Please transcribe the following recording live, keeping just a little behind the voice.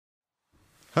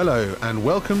Hello and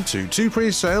welcome to Two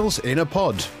Pre-Sales in a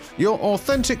Pod, your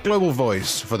authentic global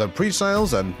voice for the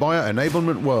pre-sales and buyer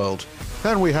enablement world.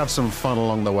 And we have some fun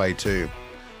along the way too.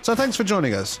 So thanks for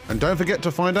joining us, and don't forget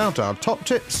to find out our top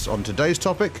tips on today's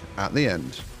topic at the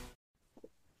end.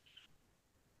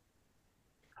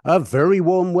 A very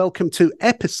warm welcome to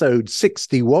episode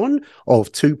 61 of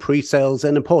Two Pre-Sales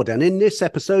in a Pod. And in this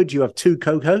episode, you have two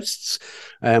co-hosts,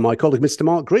 my colleague, Mr.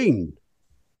 Mark Green.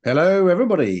 Hello,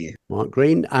 everybody. Mark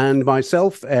Green and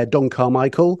myself, Don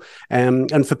Carmichael.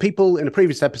 And for people in a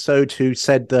previous episode who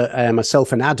said that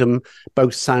myself and Adam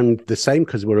both sound the same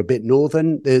because we're a bit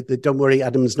northern, don't worry,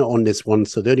 Adam's not on this one.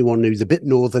 So the only one who's a bit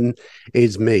northern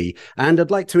is me. And I'd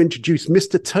like to introduce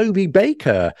Mr. Toby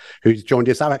Baker, who's joined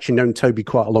us. I've actually known Toby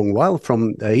quite a long while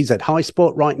from, he's at High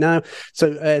Spot right now.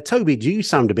 So Toby, do you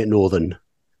sound a bit northern?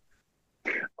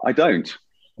 I don't.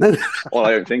 Well, I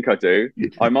don't think I do.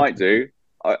 I might do.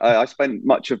 I spent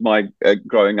much of my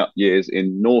growing up years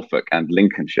in Norfolk and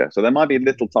Lincolnshire, so there might be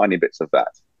little tiny bits of that.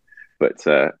 But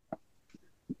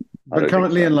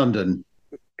currently in London.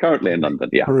 Currently in London,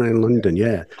 yeah. Currently in London,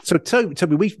 yeah. So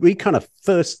Toby, we kind of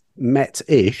first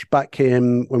met-ish back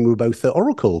when we were both at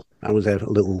Oracle. I was there for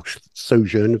a little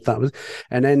sojourn, if that was.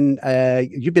 And then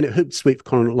you've been at Hootsuite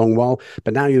for a long while,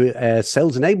 but now you're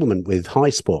sales enablement with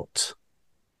HighSpot.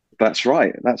 That's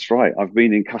right. I've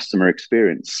been in customer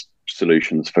experience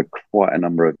solutions for quite a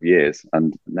number of years,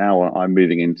 and now I'm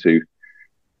moving into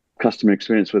customer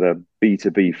experience with a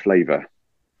B2B flavor.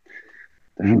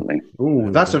 Definitely.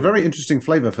 Ooh, that's a very interesting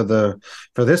flavor for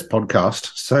this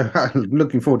podcast. So I'm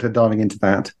looking forward to diving into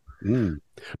that.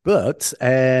 But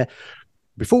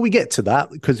before we get to that,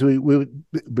 because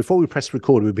before we press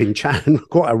record, we've been chatting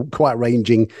quite a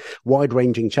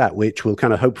wide-ranging chat, which will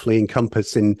kind of hopefully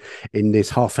encompass in this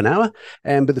half an hour.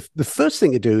 But the first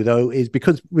thing to do, though, is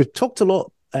because we've talked a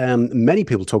lot, many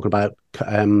people talking about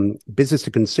business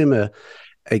to consumer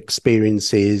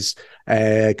experiences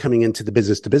coming into the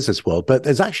business to business world, but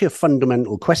there's actually a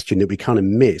fundamental question that we kind of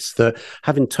miss, that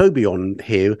having Toby on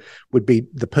here would be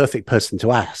the perfect person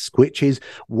to ask, which is,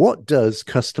 what does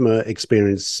customer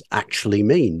experience actually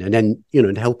mean? And then,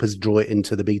 and help us draw it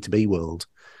into the B2B world.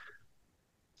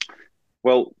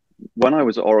 Well, when I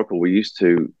was at Oracle, we used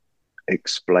to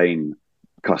explain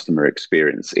customer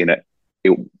experience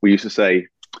we used to say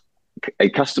a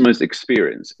customer's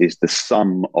experience is the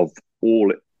sum of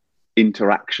all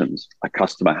interactions a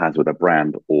customer has with a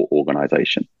brand or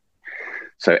organization.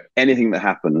 So anything that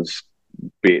happens,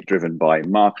 be it driven by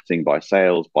marketing, by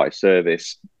sales, by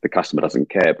service, the customer doesn't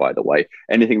care, by the way.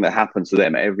 Anything that happens to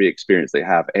them, every experience they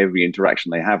have, every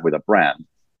interaction they have with a brand,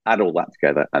 add all that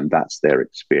together, and that's their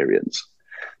experience.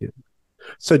 Yeah.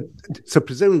 So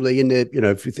presumably in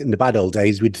the bad old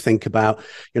days, we'd think about,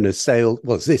 sale.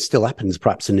 Well, this still happens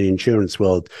perhaps in the insurance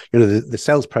world. The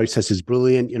sales process is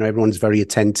brilliant. Everyone's very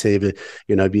attentive,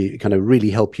 be kind of really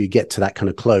help you get to that kind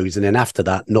of close. And then after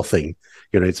that, nothing,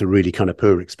 it's a really kind of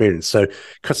poor experience. So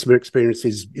customer experience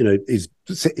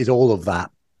is all of that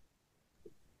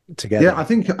together. Yeah, I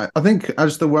think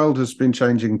as the world has been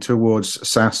changing towards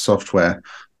SaaS software,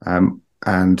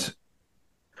 and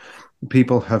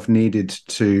people have needed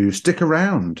to stick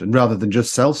around, and rather than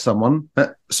just sell someone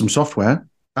some software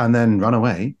and then run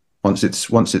away once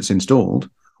it's installed,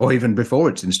 or even before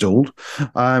it's installed,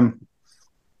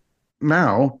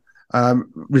 now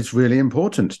it's really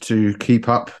important to keep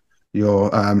up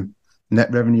your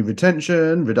net revenue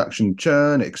retention, reduction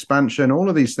churn, expansion, all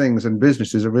of these things, and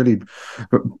businesses are really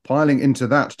piling into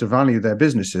that to value their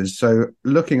businesses. So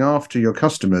looking after your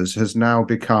customers has now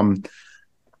become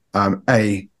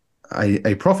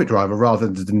a profit driver, rather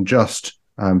than just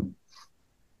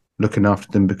looking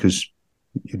after them because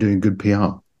you're doing good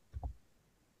PR.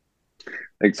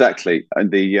 Exactly. And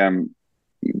the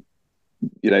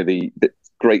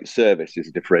great service is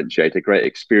a differentiator, great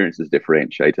experience is a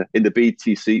differentiator. In the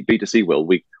B2C world,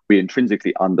 we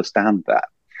intrinsically understand that.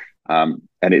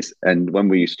 And when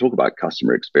we used to talk about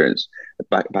customer experience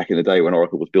back in the day when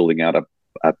Oracle was building out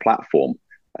a platform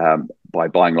by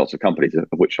buying lots of companies, of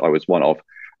which I was one of,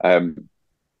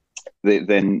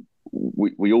 then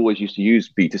we always used to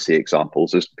use B2C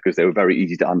examples just because they were very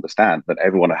easy to understand. That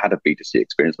everyone had a B2C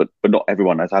experience, but not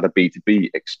everyone has had a B2B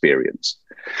experience.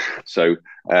 So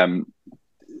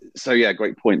yeah,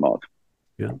 great point, Mark.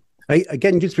 Yeah.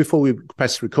 Again, just before we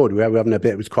press record, we were having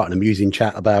it was quite an amusing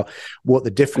chat about what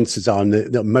the differences are and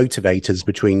the motivators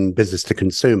between business to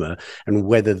consumer, and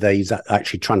whether they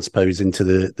actually transpose into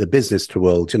the business to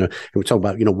world. And we talk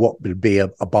about, what would be a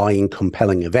buying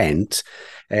compelling event.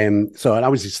 So and I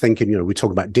was just thinking, we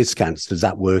talk about discounts. Does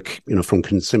that work, from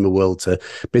consumer world to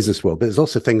business world? But there's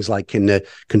also things like in the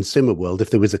consumer world,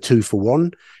 if there was a 2 for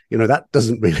 1, that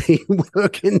doesn't really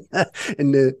work in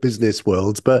the business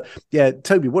world. But yeah,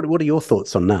 Toby, what are your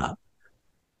thoughts on that?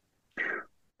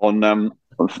 On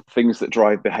things that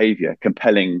drive behavior,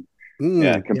 compelling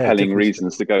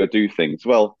reasons to go do things.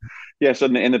 Well, yes,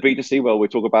 in the B2C world, we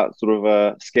talk about sort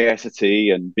of scarcity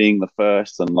and being the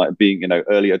first and like being,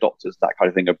 early adopters, that kind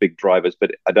of thing are big drivers.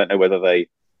 But I don't know whether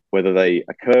they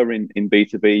occur in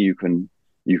B2B. You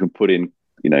can put in,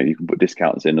 you can put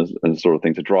discounts in as sort of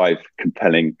thing to drive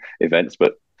compelling events.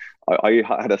 But I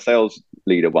had a sales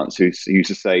leader once who used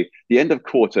to say, the end of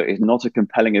quarter is not a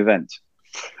compelling event.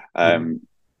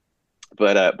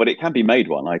 But it can be made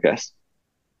one, I guess.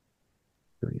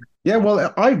 Yeah,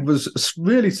 well, I was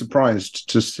really surprised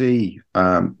to see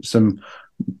and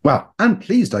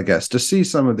pleased, I guess, to see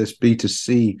some of this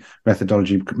B2C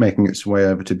methodology making its way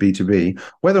over to B2B.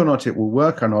 Whether or not it will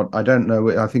work or not, I don't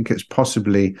know. I think it's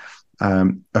possibly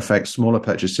affects smaller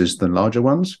purchases than larger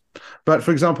ones. But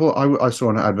for example, I saw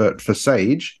an advert for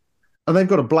Sage, and they've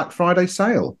got a Black Friday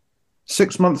sale,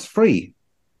 6 months free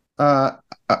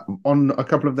on a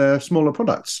couple of their smaller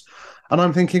products. And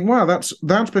I'm thinking, wow, that's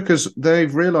because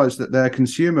they've realized that their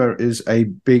consumer is a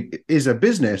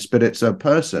business, but it's a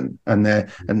person, and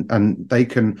they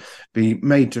can be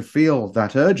made to feel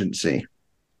that urgency.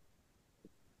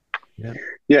 Yeah.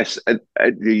 Yes,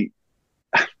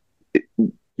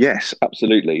 yes,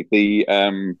 absolutely.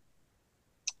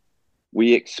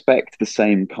 We expect the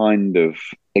same kind of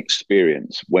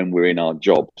experience when we're in our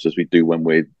jobs as we do when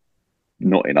we're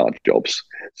not in our jobs.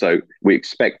 So we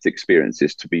expect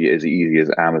experiences to be as easy as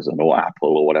Amazon or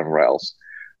Apple or whatever else.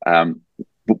 If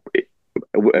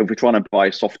we're trying to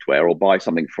buy software or buy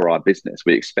something for our business,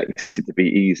 we expect it to be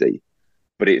easy,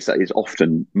 but it's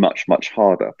often much, much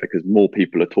harder because more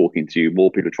people are talking to you,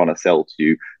 more people are trying to sell to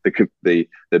you. The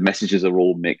messages are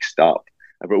all mixed up,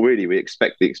 but really we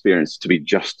expect the experience to be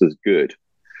just as good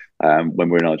when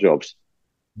we're in our jobs.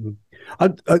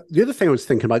 The other thing I was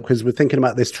thinking about, because we're thinking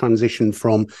about this transition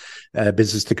from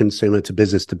business to consumer to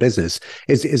business,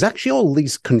 is actually all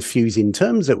these confusing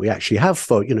terms that we actually have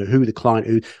for, who the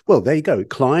client, there you go.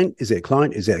 Client, is it a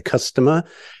client? Is it a customer?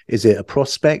 Is it a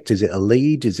prospect? Is it a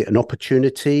lead? Is it an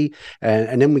opportunity?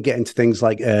 And then we get into things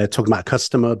like talking about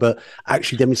customer, but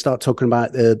actually then we start talking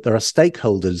about there are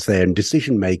stakeholders there and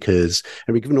decision makers,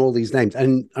 and we're given all these names.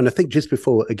 And I think just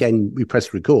before, again, we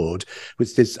press record,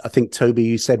 which is, I think, Toby,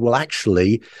 you said, well,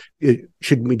 actually,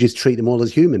 shouldn't we just treat them all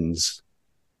as humans?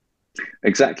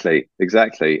 Exactly. We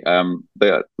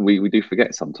do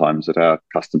forget sometimes that our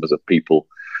customers are people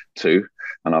too,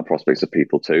 and our prospects are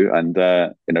people too. And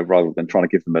rather than trying to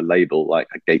give them a label like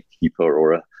a gatekeeper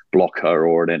or a blocker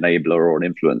or an enabler or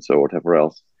an influencer or whatever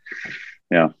else.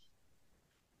 Yeah.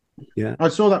 I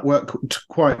saw that work to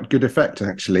quite good effect,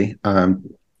 actually.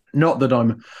 Not that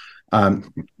I'm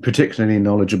particularly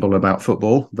knowledgeable about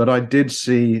football, but I did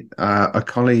see a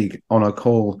colleague on a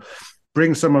call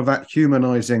bring some of that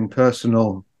humanizing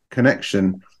personal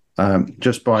connection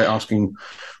just by asking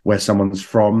where someone's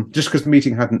from, just because the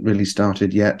meeting hadn't really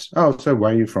started yet. Oh, so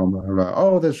where are you from?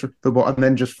 Oh, there's football. And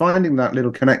then just finding that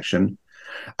little connection.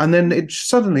 And then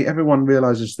suddenly everyone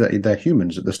realizes that they're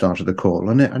humans at the start of the call,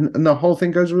 and the whole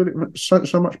thing goes really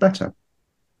so much better.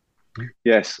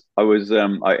 Yes, I was.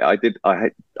 I do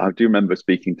remember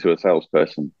speaking to a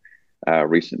salesperson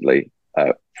recently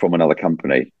from another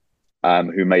company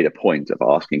who made a point of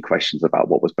asking questions about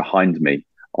what was behind me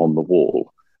on the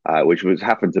wall, which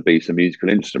happened to be some musical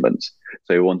instruments.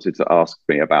 So he wanted to ask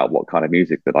me about what kind of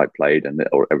music that I played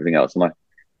or everything else, and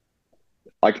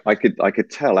I could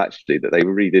tell actually that they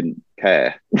really didn't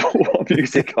care what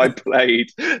music I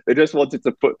played. They just wanted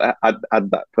to add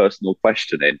that personal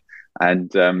question in,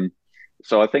 and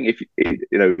so I think if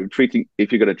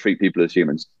you're going to treat people as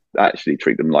humans, actually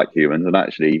treat them like humans, and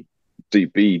actually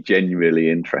be genuinely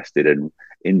interested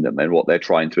in them and what they're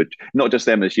trying to, not just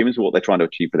them as humans, but what they're trying to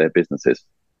achieve for their businesses.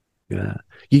 Yeah,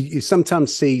 you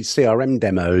sometimes see CRM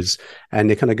demos, and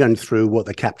they're kind of going through what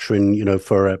they're capturing,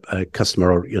 for a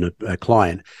customer or a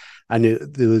client, and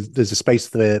there's a space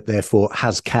there for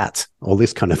has cat, all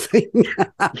this kind of thing.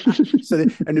 So, the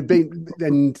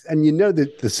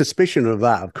suspicion of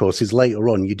that, of course, is later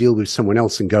on you deal with someone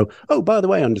else and go, oh, by the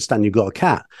way, I understand you've got a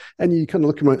cat, and you kind of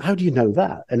look around, how do you know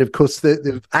that? And of course,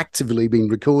 they've actively been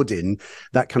recording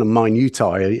that kind of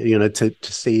minutiae,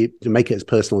 to make it as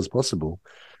personal as possible.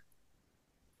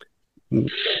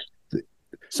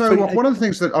 So one of the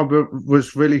things that I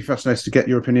was really fascinated to get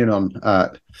your opinion on,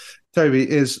 Toby,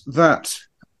 is that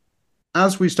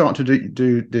as we start to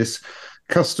do this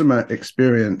customer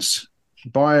experience,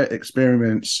 buyer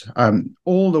experience,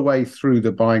 all the way through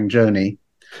the buying journey.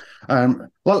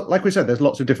 Like we said, there's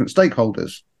lots of different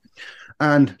stakeholders.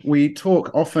 And we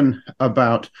talk often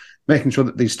about making sure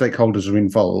that these stakeholders are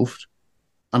involved.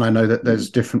 And I know that there's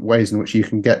different ways in which you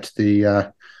can get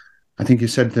the, I think you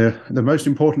said the most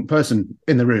important person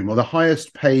in the room, or the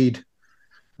highest paid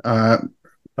the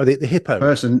hippo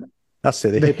person. That's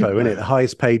it, the hippo, isn't it? The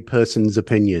highest paid person's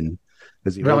opinion.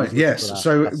 Right, yes.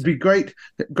 So it'd be great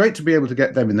to be able to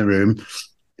get them in the room.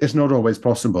 It's not always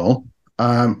possible.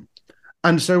 And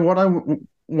so what I'm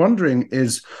wondering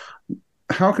is,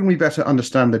 how can we better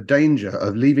understand the danger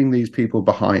of leaving these people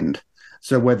behind?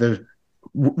 So whether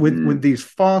with these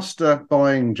faster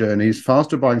buying journeys,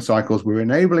 faster buying cycles, we're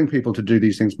enabling people to do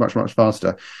these things much, much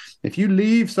faster. If you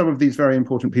leave some of these very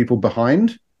important people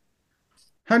behind,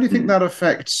 how do you think that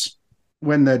affects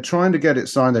when they're trying to get it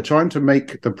signed, they're trying to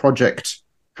make the project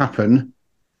happen,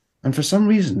 and for some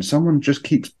reason, someone just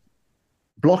keeps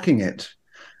blocking it?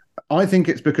 I think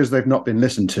it's because they've not been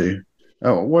listened to.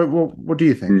 What do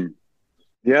you think?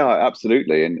 Yeah,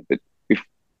 absolutely. And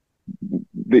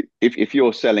if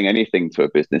you're selling anything to a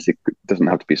business, it doesn't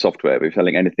have to be software, but if you're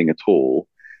selling anything at all,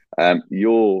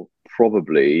 you're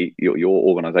probably, your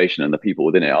organization and the people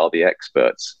within it are the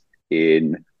experts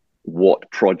in what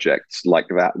projects like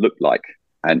that look like,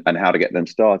 and how to get them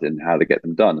started and how to get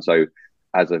them done. So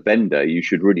as a vendor, you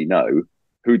should really know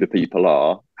who the people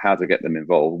are, how to get them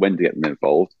involved, when to get them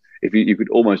involved. If you could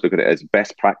almost look at it as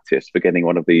best practice for getting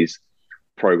one of these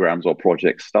programs or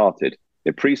projects started.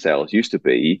 The pre-sales used to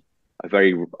be a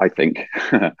very, I think,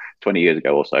 20 years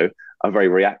ago or so, a very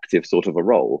reactive sort of a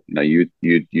role. You know,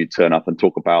 you'd turn up and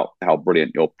talk about how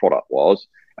brilliant your product was,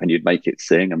 and you'd make it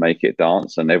sing and make it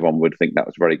dance, and everyone would think that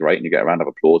was very great, and you get a round of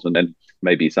applause, and then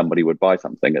maybe somebody would buy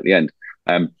something at the end.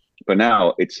 But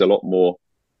now it's a lot more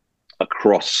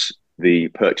across the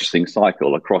purchasing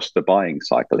cycle, across the buying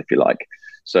cycle, if you like.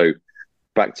 So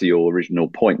back to your original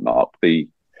point, Mark, the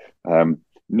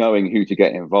knowing who to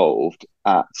get involved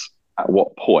at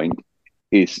what point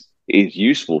is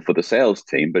useful for the sales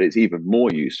team, but it's even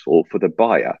more useful for the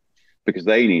buyer, because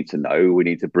they need to know, we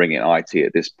need to bring in IT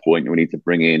at this point, we need to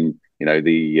bring in, you know,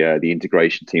 the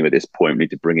integration team at this point, we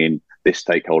need to bring in this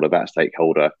stakeholder, that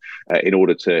stakeholder, in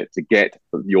order to get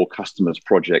your customer's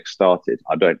project started.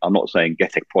 I'm not saying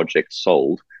get a project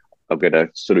sold, I'll get a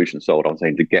solution sold. I'm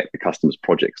saying to get the customer's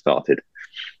project started.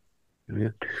 Yeah.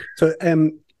 So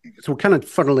we're kind of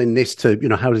funneling this to, you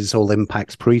know, how does this all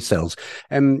impact pre-sales?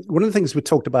 One of the things we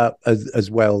talked about as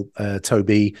well,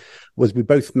 Toby, was we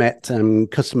both met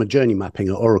customer journey mapping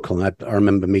at Oracle. And I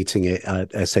remember meeting it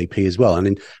at SAP as well.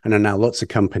 And there are now lots of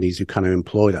companies who kind of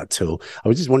employ that tool. I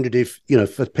was just wondered if, you know,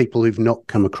 for people who've not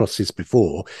come across this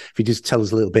before, if you just tell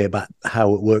us a little bit about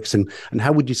how it works, and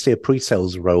how would you see a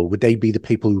pre-sales role? Would they be the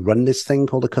people who run this thing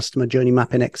called a customer journey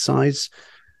mapping exercise?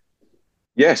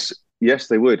 Yes,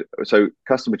 they would. So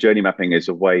customer journey mapping is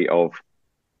a way of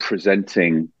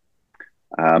presenting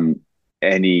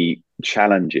any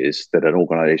challenges that an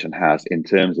organization has in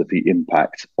terms of the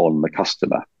impact on the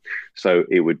customer. So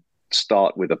it would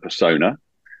start with a persona,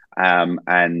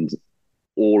 and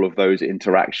all of those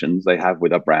interactions they have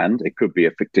with a brand. It could be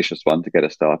a fictitious one to get a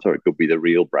starter. It could be the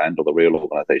real brand or the real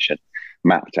organization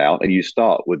mapped out. And you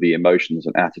start with the emotions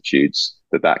and attitudes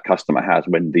that customer has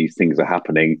when these things are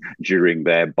happening during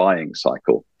their buying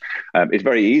cycle. It's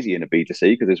very easy in a B2C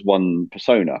because there's one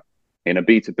persona. In a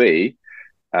B2B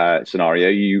scenario,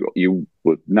 you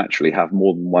would naturally have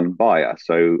more than one buyer.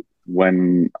 So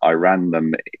when I ran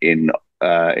them in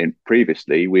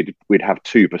previously, we'd have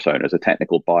two personas, a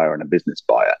technical buyer and a business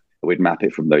buyer. We'd map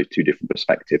it from those two different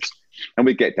perspectives, and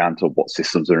we'd get down to what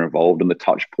systems are involved and the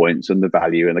touch points and the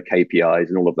value and the KPIs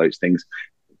and all of those things.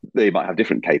 They might have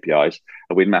different KPIs,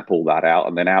 and we'd map all that out,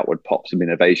 and then outward pop some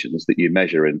innovations that you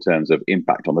measure in terms of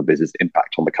impact on the business,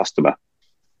 impact on the customer,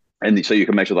 and so you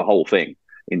can measure the whole thing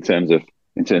in terms of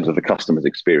the customer's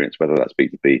experience, whether that's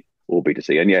B2B or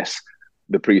B2C. And yes,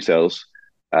 the pre-sales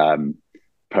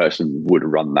person would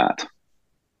run that.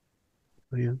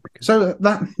 Yeah. So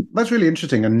that's really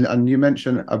interesting. And you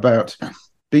mentioned about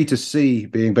B2C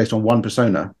being based on one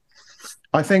persona.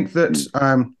 I think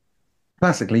that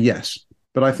classically, yes.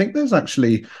 But I think there's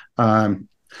actually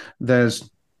there's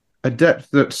a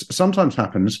depth that sometimes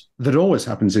happens, that always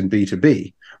happens in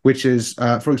B2B, which is,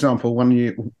 for example,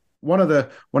 one of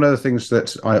the things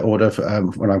that I order for,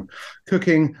 when I'm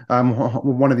cooking,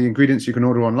 one of the ingredients you can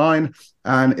order online,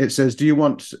 and it says, "Do you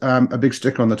want a big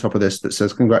sticker on the top of this that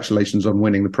says congratulations on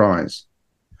winning the prize?"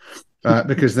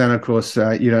 because then, of course,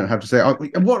 you don't have to say, oh,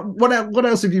 what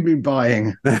else have you been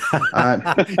buying?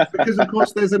 Because, of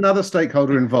course, there's another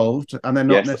stakeholder involved, and they're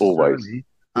not necessarily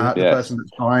the person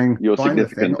that's buying the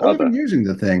thing or even using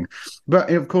the thing. But,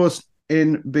 of course,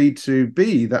 in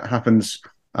B2B, that happens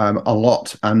a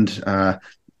lot, and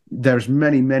there's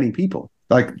many people,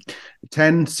 like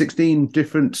 10, 16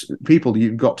 different people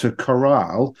you've got to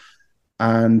corral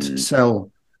and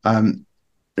sell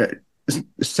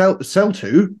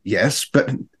to, yes, but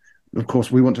of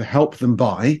course we want to help them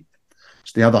buy.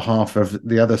 It's the other half of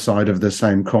the other side of the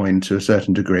same coin to a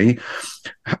certain degree.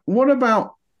 What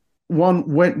about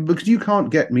because you can't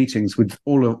get meetings with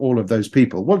all of those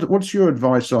people? What's your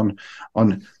advice on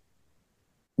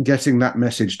getting that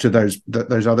message to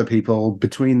those other people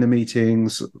between the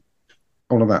meetings,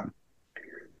 all of that?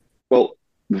 Well,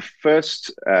 the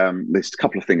first, there's a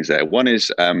couple of things there. One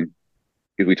is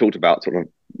we talked about sort of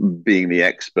being the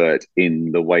expert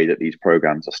in the way that these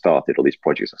programs are started or these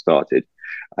projects are started.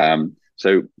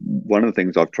 So one of the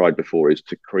things I've tried before is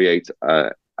to create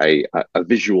a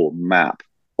visual map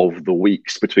of the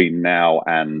weeks between now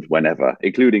and whenever,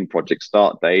 including project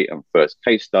start date and first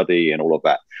case study and all of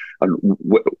that, and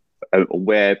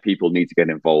where people need to get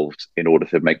involved in order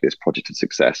to make this project a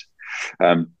success.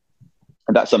 And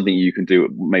that's something you can do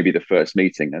at maybe the first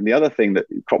meeting. And the other thing that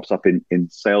crops up in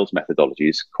sales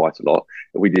methodologies quite a lot,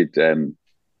 we did in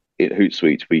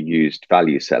Hootsuite, we used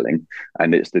value selling,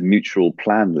 and it's the mutual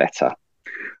plan letter.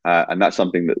 And that's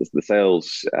something that the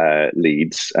sales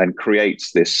leads and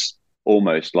creates this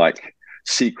almost like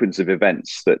sequence of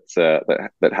events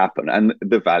that happen, and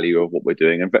the value of what we're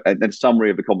doing, and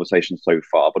summary of the conversation so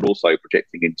far, but also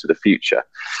projecting into the future.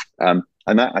 And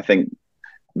that, I think,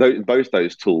 both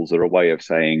those tools are a way of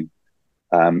saying,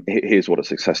 here's what a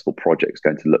successful project is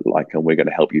going to look like, and we're going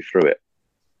to help you through it.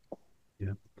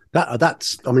 Yeah.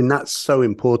 That's so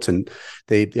important.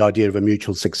 The idea of a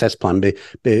mutual success plan,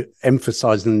 be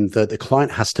emphasizing that the client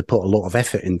has to put a lot of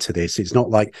effort into this. It's not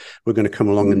like we're going to come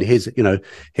along and here's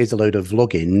a load of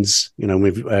logins,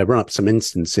 we've run up some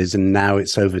instances and now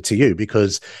it's over to you,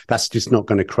 because that's just not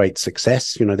going to create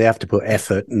success. They have to put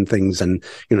effort and things, and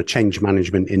change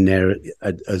management in there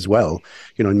as well,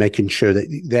 making sure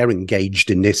that they're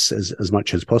engaged in this as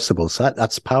much as possible. So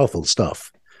that's powerful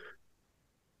stuff.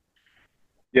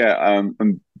 Yeah,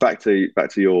 and back to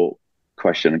your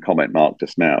question and comment, Mark,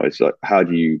 just now, is like, how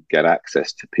do you get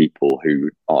access to people who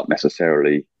aren't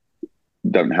necessarily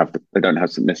don't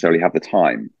necessarily have the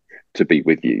time to be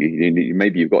with you?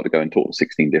 Maybe you've got to go and talk to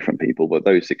 16 different people, but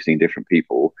those 16 different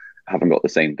people haven't got the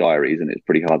same diaries, and it's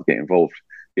pretty hard to get involved,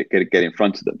 get in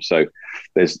front of them. So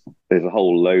there's a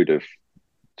whole load of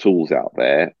tools out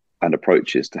there and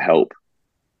approaches to help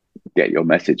get your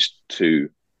message to,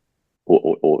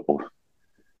 or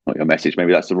not your message,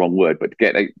 maybe that's the wrong word, but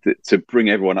to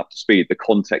bring everyone up to speed, the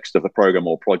context of the program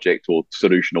or project or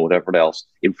solution or whatever else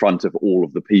in front of all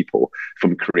of the people,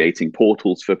 from creating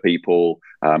portals for people,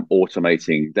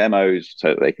 automating demos so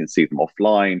that they can see them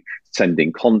offline,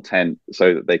 sending content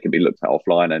so that they can be looked at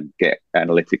offline and get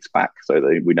analytics back so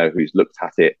that we know who's looked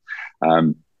at it,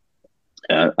 and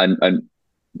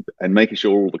making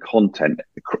sure all the content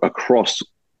across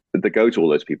that go to all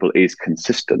those people is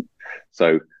consistent.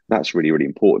 So that's really, really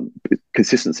important.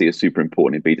 Consistency is super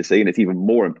important in B2C, and it's even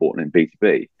more important in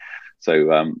B2B.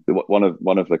 So one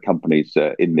of the companies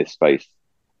in this space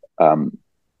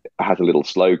has a little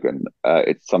slogan.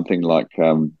 It's something like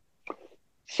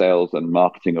sales and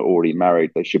marketing are already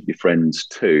married, they should be friends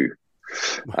too.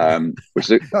 Which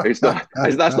that's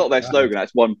not their slogan.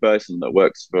 That's one person that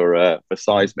works for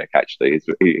Seismic. Actually,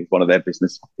 he's one of their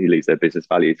business. He leads their business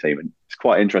value team, and it's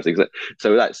quite interesting.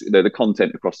 So that's the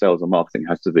content across sales and marketing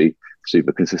has to be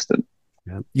super consistent.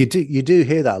 Yeah. You do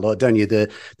hear that a lot, don't you? The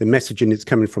messaging that's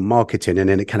coming from marketing, and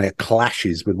then it kind of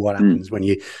clashes with what happens when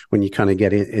you kind of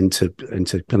get into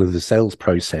kind of the sales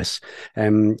process.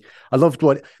 I'd love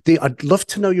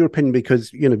to know your opinion,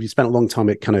 because you spent a long time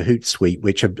at kind of Hootsuite,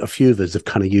 which a few of us have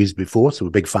kind of used before, so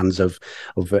we're big fans of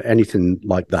anything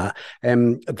like that.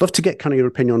 I'd love to get kind of your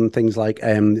opinion on things like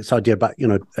this idea about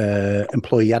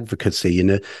employee advocacy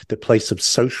and the place of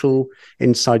social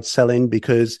inside selling,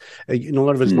 because a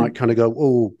lot of us might kind of go,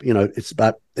 it's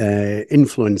about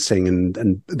influencing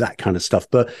and that kind of stuff,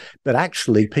 but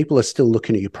actually people are still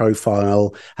looking at your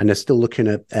profile, and they're still looking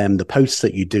at the posts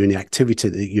that you do and the activity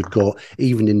that you've got,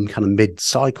 even in kind of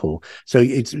mid-cycle. So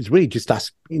it's really just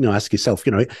ask yourself,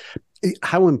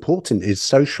 how important is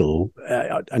social,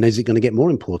 and is it going to get more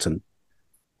important?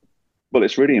 Well,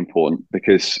 it's really important,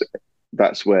 because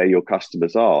that's where your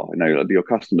customers are. Your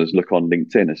customers look on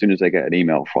LinkedIn. As soon as they get an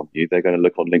email from you, they're going to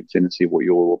look on LinkedIn and see what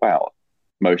you're all about.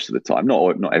 most of the time.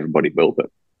 Not everybody will, but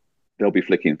they'll be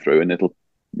flicking through, and it'll,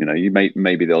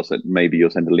 maybe you'll send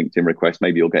a LinkedIn request,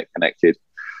 maybe you'll get connected.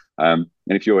 And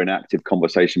if you're in active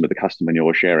conversation with the customer and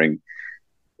you're sharing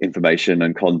information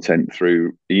and content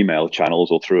through email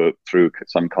channels or through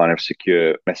some kind of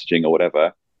secure messaging or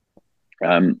whatever,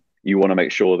 you want to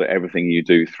make sure that everything you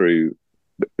do through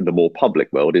the more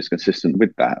public world is consistent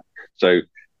with that. So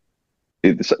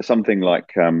it's something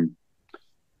like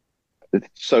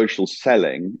social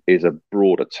selling is a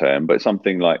broader term, but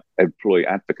something like employee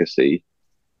advocacy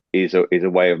is a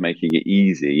way of making it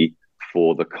easy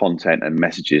for the content and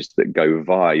messages that go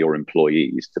via your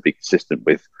employees to be consistent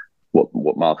with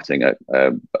what marketing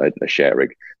are sharing.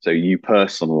 So you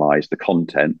personalize the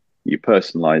content, you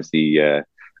personalize the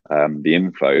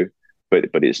info, but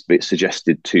it's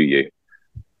suggested to you.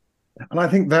 And I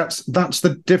think that's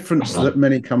the difference that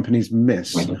many companies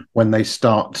miss when they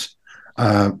start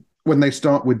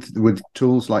with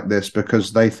tools like this,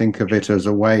 because they think of it as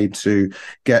a way to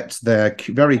get their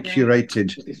very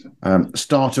curated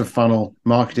start of funnel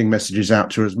marketing messages out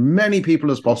to as many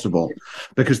people as possible,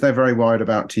 because they're very worried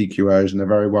about TQOs and they're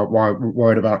very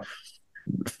worried about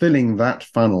filling that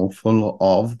funnel full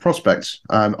of prospects.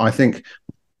 I think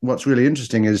what's really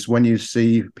interesting is when you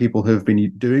see people who've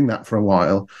been doing that for a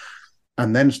while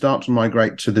and then start to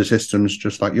migrate to the systems,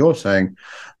 just like you're saying,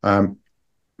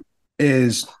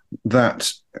 is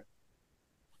that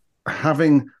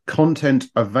having content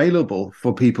available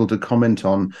for people to comment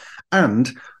on, and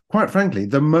quite frankly,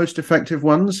 the most effective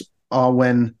ones are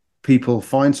when people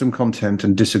find some content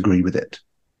and disagree with it.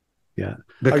 Yeah.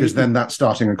 Because then that's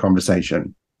starting a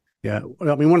conversation. Yeah,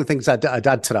 I mean, one of the things I'd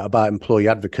add to that about employee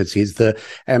advocacy is that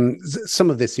some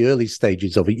of this, the early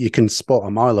stages of it, you can spot a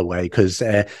mile away. Because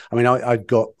I mean, I'm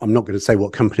not going to say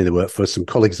what company they work for, some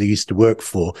colleagues I used to work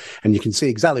for, and you can see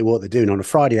exactly what they're doing on a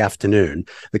Friday afternoon.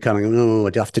 They're kind of, oh,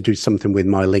 I'd have to do something with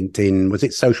my LinkedIn. Was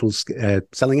it social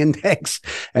selling index?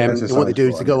 And what they do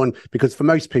is they go on, because for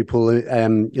most people,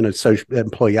 social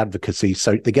employee advocacy,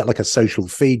 so they get like a social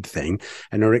feed thing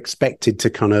and are expected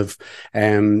to kind of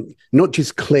not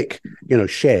just click,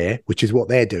 share, which is what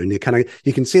they're doing. You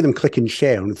can see them clicking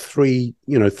share on three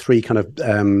kind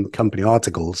of company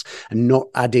articles and not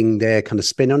adding their kind of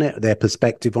spin on it, their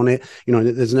perspective on it.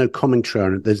 There's no commentary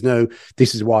on it. There's no,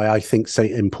 this is why I think so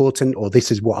important, or this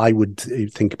is what I would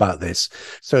think about this.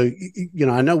 So,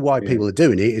 I know why people are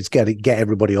doing it. It's get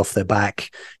everybody off their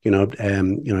back.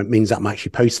 It means that I'm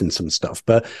actually posting some stuff,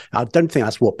 but I don't think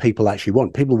that's what people actually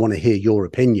want. People want to hear your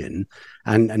opinion.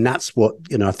 And that's what,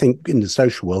 I think in the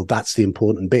social world, that's the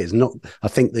important bit. It's not, I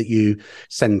think that you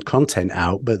send content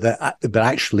out, but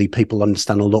actually people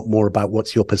understand a lot more about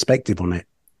what's your perspective on it.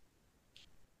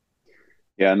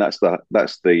 Yeah, and that's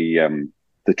the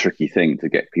tricky thing to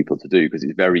get people to do, because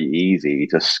it's very easy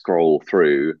to scroll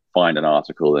through, find an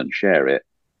article and share it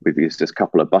with just a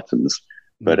couple of buttons.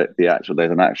 But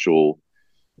there's an actual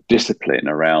discipline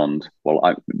around,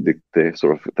 the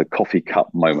sort of the coffee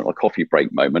cup moment or coffee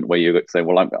break moment where you say,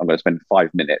 well, I'm going to spend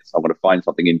 5 minutes, I'm going to find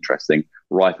something interesting,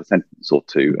 write a sentence or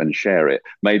two and share it.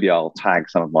 Maybe I'll tag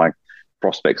some of my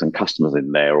prospects and customers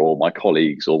in there, or my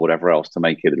colleagues, or whatever else, to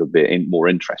make it a little bit more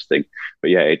interesting. But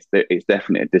yeah, it's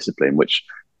definitely a discipline which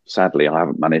sadly I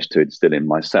haven't managed to instill in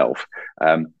myself.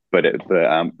 But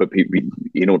people,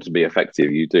 in order to be effective,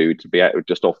 you do to be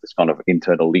just off this kind of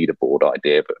internal leaderboard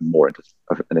idea, but more into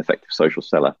an effective social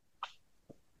seller.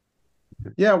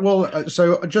 Yeah, well,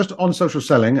 so just on social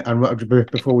selling, and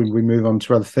before we move on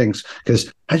to other things,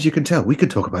 because as you can tell, we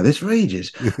could talk about this for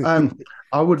ages.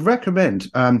 I would recommend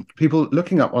people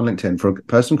looking up on LinkedIn for a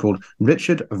person called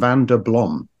Richard van der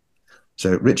Blom.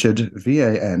 So Richard,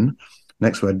 V-A-N,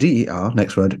 next word D-E-R,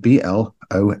 next word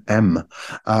B-L-O-M.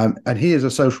 And he is a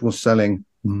social selling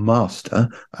master.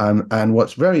 And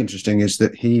what's very interesting is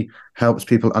that he helps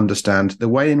people understand the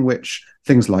way in which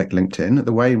things like LinkedIn,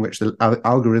 the way in which the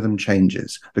algorithm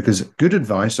changes, because good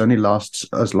advice only lasts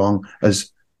as long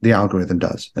as the algorithm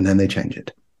does, and then they change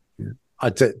it. I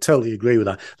totally agree with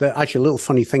that. Actually, a little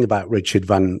funny thing about Richard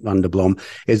van der Blom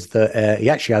is that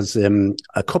he actually has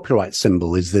a copyright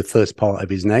symbol is the first part of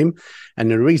his name. And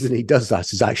the reason he does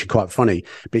that is actually quite funny,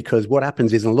 because what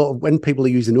happens is when people are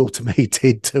using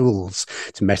automated tools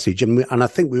to message, and I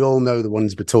think we all know the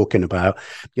ones we're talking about,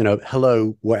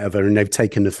 hello, whatever, and they've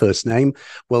taken the first name.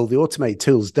 Well, the automated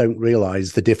tools don't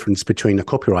realize the difference between a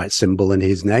copyright symbol and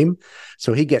his name.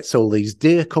 So he gets all these,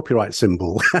 dear copyright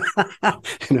symbol,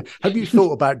 have you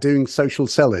thought about doing social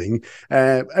selling?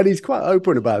 And he's quite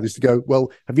open about this to go,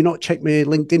 well, have you not checked my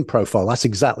LinkedIn profile? That's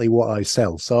exactly what I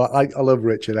sell. So I love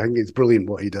Richard. I think it's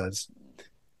brilliant what he does.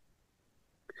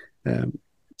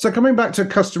 So coming back to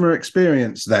customer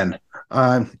experience then,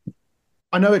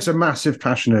 I know it's a massive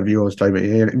passion of yours, Toby.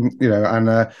 You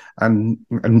know,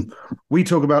 and we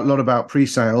talk about a lot about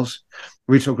pre-sales.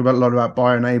 We talk about a lot about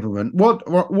buyer enablement.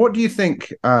 What do you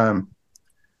think?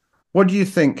 What do you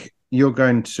think you're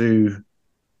going to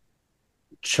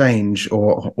change,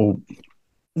 or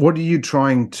what are you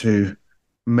trying to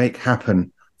make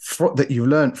happen that you've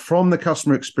learned from the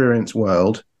customer experience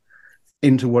world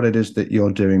into what it is that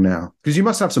you're doing now? Because you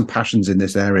must have some passions in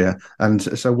this area, and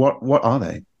so what are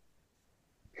they?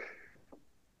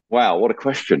 Wow, what a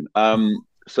question.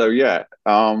 So yeah,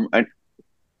 and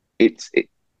it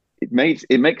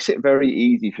makes it very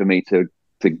easy for me to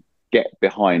get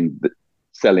behind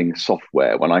selling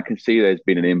software when I can see there's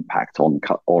been an impact on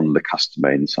the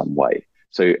customer in some way.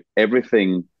 So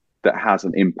everything that has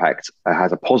an impact,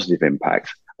 has a positive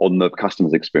impact on the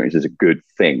customer's experience, is a good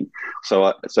thing.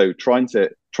 So trying to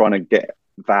get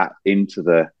that into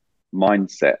the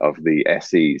mindset of the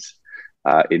SEs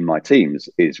in my teams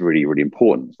is really, really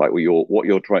important. It's like what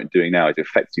you're doing now is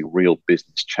affecting real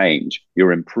business change.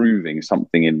 You're improving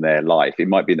something in their life. It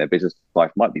might be in their business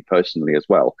life, might be personally as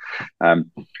well.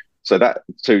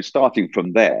 So starting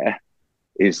from there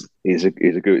is a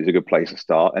good place to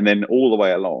start, and then all the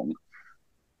way along,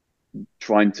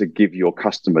 trying to give your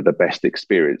customer the best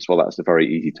experience. Well, that's a very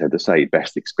easy term to say,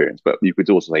 best experience, but you could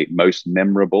also say most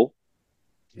memorable.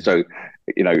 Yeah. So,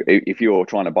 you know, if you're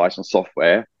trying to buy some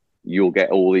software, you'll get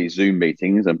all these Zoom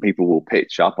meetings and people will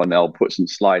pitch up and they'll put some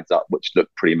slides up which look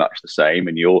pretty much the same,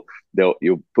 and you'll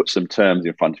put some terms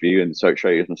in front of you and so show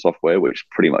you some software which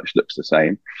pretty much looks the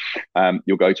same.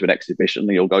 You'll go to an exhibition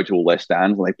and you'll go to all their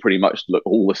stands and they pretty much look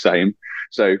all the same.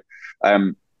 So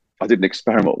I did an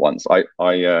experiment once. I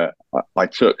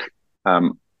took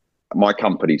my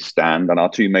company's stand and our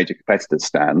two major competitors'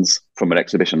 stands from an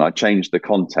exhibition. I changed the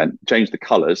content, changed the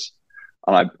colors,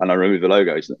 and I removed the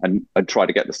logos and tried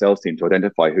to get the sales team to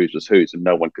identify whose was whose, and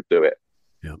no one could do it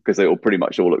because they all pretty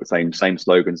much all look the same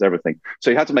slogans, everything. So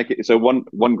you had to make it. So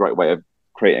one great way of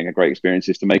creating a great experience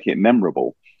is to make it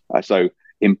memorable. So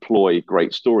employ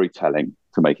great storytelling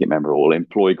to make it memorable.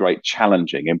 Employ great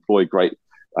challenging. Employ great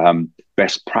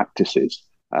best practices.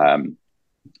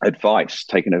 Advice.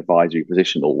 Take an advisory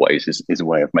position always is a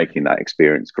way of making that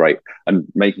experience great, and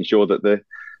making sure that the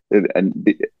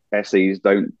SEs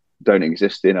don't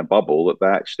exist in a bubble, that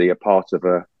they're actually a part of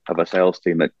a sales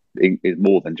team that is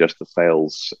more than just the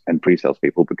sales and pre-sales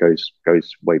people, but goes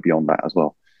way beyond that as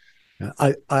well.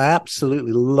 I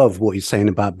absolutely love what you're saying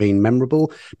about being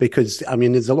memorable, because I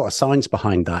mean, there's a lot of science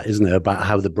behind that, isn't there, about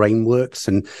how the brain works,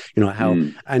 and you know how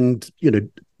and you know,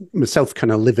 myself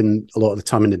kind of living a lot of the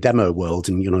time in the demo world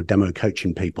and, you know, demo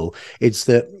coaching people, it's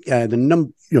that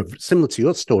similar to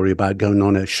your story about going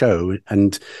on a show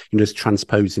and, you know, just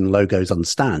transposing logos on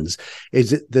stands,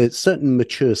 is that certain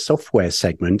mature software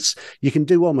segments, you can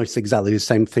do almost exactly the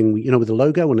same thing, you know, with a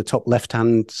logo on the top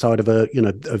left-hand side of a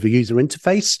user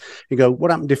interface. You go,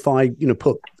 what happened if I, you know,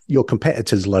 put your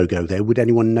competitor's logo there? Would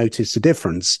anyone notice the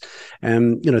difference?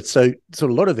 You know, so a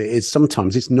lot of it is,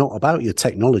 sometimes it's not about your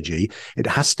technology. It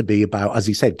has to be about, as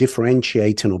you said,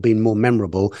 differentiating or being more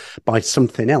memorable by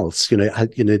something else. You know,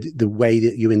 the way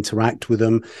that you interact with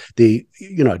them, the,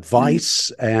 you know,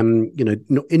 advice. You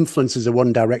know, influence is a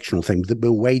one-directional thing.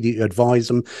 The way that you advise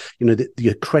them, you know,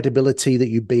 the credibility that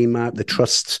you beam out, the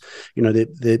trust. You know,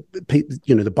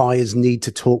 the buyers need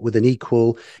to talk with an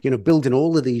equal. You know, building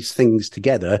all of these things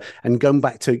together. And going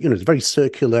back to, you know, it's a very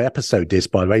circular episode, this,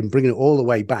 by the way, and bringing it all the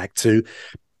way back to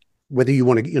whether you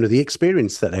want to, you know, the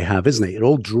experience that they have, isn't it? It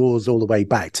all draws all the way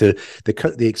back to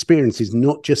the experience is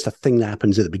not just a thing that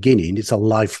happens at the beginning. It's a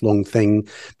lifelong thing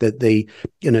that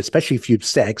you know, especially if you've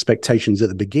set expectations at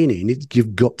the beginning,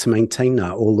 you've got to maintain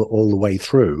that all the way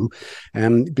through.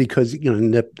 Because, you know,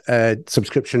 in the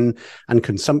subscription and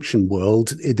consumption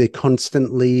world, they're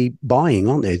constantly buying,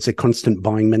 aren't they? It's a constant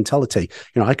buying mentality.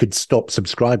 You know, I could stop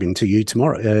subscribing to you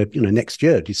tomorrow, you know, next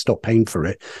year. You stop paying for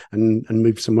it and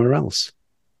move somewhere else.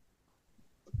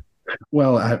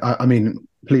 Well, I mean,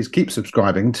 please keep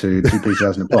subscribing to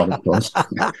Pre-Sales in a Pod, of course.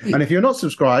 And if you're not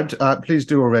subscribed, please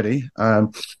do already.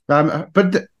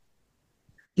 But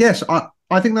yes,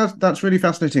 I think that's really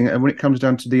fascinating. And when it comes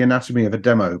down to the anatomy of a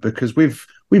demo, because we've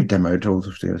demoed all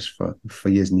of this for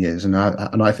years and years, and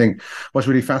I think what's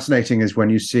really fascinating is when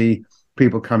you see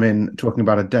people come in talking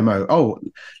about a demo. Oh,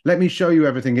 let me show you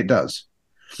everything it does.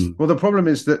 Well, the problem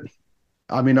is that,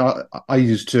 I mean, I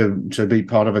used to be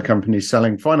part of a company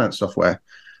selling finance software,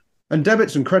 and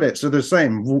debits and credits are the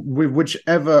same with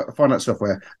whichever finance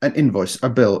software: an invoice, a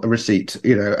bill, a receipt,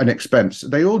 you know, an expense.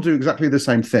 They all do exactly the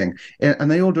same thing, and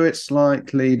they all do it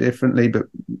slightly differently, but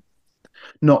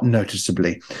not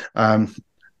noticeably.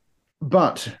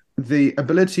 But the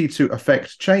ability to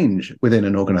affect change within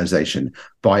an organization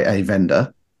by a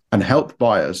vendor and help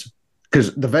buyers,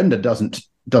 because the vendor doesn't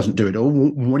do it all.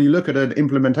 When you look at an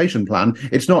implementation plan,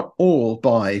 it's not all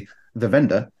by the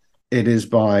vendor. It is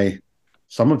by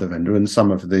some of the vendor and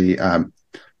some of the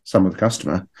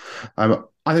customer.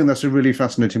 I think that's a really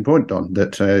fascinating point, Don,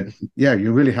 that,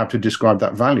 you really have to describe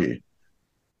that value,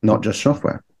 not just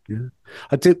software. Yeah,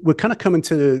 we're kind of coming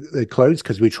to the close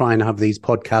because we try and have these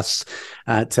podcasts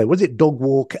at was it dog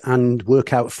walk and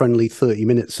workout friendly 30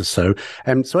 minutes or so.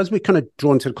 So as we kind of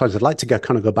draw into the close, I'd like to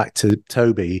go back to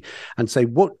Toby and say,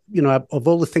 what, of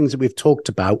all the things that we've talked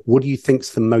about, what do you think's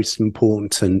the most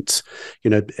important?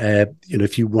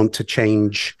 If you want to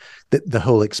change the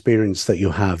whole experience that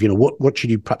you have, what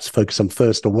should you perhaps focus on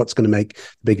first, or what's going to make the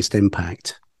biggest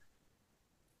impact?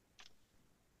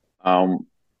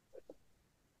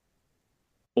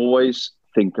 Always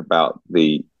think about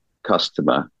the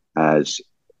customer as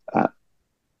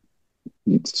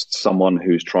someone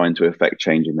who's trying to affect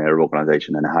change in their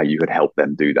organization and how you could help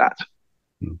them do that.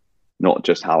 Not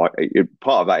just part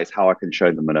of that is how I can show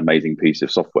them an amazing piece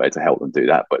of software to help them do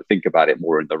that, but think about it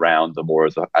more in the round and more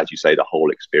as you say, the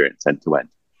whole experience end to end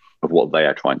of what they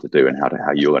are trying to do and how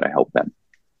you're going to help them.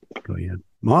 Oh, yeah.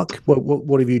 Mark,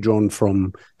 what have you drawn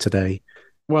from today?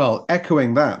 Well,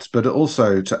 echoing that, but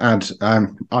also to add,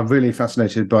 I'm really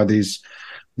fascinated by these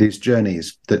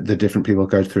journeys that the different people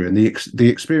go through and the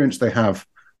experience they have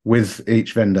with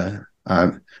each vendor.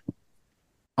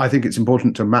 I think it's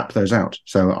important to map those out.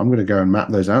 So I'm going to go and map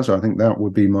those out. So I think that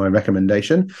would be my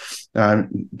recommendation,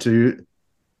 to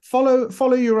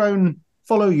follow your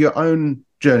own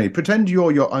journey. Pretend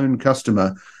you're your own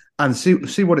customer and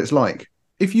see what it's like.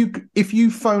 If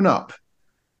you phone up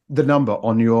the number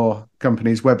on your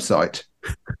company's website,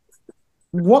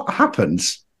 what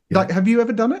happens? Yeah. Like, have you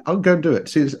ever done it? I'll go and do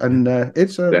it. And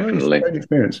it's a Definitely really great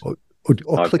experience. Or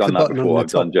I've click done the that button before. on I've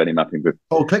the top. done journey mapping.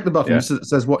 Or click the button that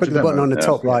says watch Click a the demo. button on the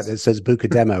top right that says book a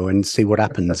demo and see what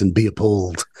happens and be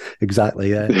appalled.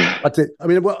 Exactly. Yeah.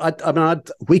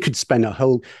 We could spend a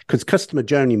whole, because customer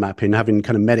journey mapping, having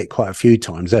kind of met it quite a few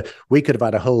times, we could have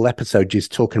had a whole episode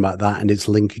just talking about that and its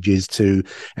linkages to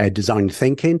design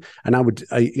thinking. And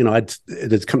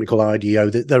there's a company called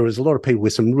IDEO that there is a lot of people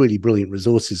with some really brilliant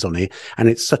resources on it, and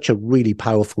it's such a really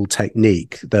powerful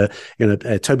technique that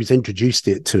Toby's introduced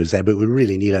it to us there, but we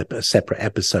really need a separate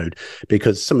episode,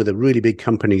 because some of the really big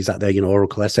companies out there,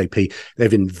 Oracle, SAP,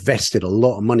 they've invested a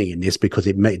lot of money in this because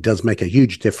it does make a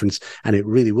huge difference, and it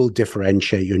really will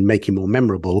differentiate you and make you more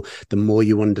memorable the more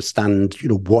you understand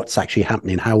what's actually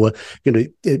happening, how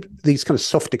these kind of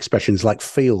soft expressions like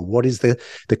feel, what is the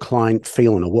client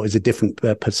feeling, or what is a different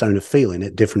persona feeling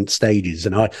at different stages.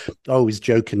 And I always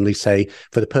jokingly say,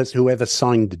 for the person who ever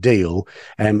signed the deal,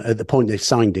 at the point they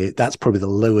signed it, that's probably the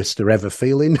lowest they're ever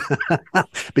feeling.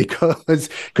 because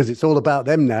it's all about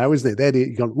them now, isn't it? They're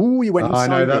going, "Ooh, you went and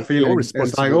signed I know that it. feeling. You're It's like,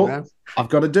 responsible now. I've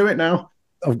got to do it now.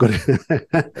 I've got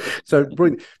it." So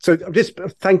brilliant. So just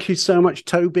thank you so much,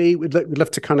 Toby. We'd love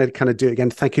to kind of do it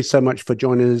again. Thank you so much for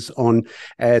joining us on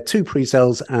Two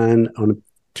Pre-Sales and on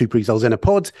Two Pre-Sales in a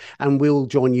Pod, and we'll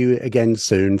join you again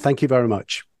soon. Thank you very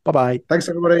much. Bye-bye. Thanks,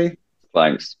 everybody.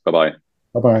 Thanks. Bye-bye.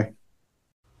 Bye-bye.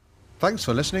 Thanks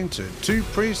for listening to Two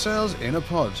Pre-Sales in a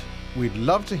Pod. We'd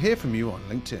love to hear from you on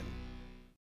LinkedIn.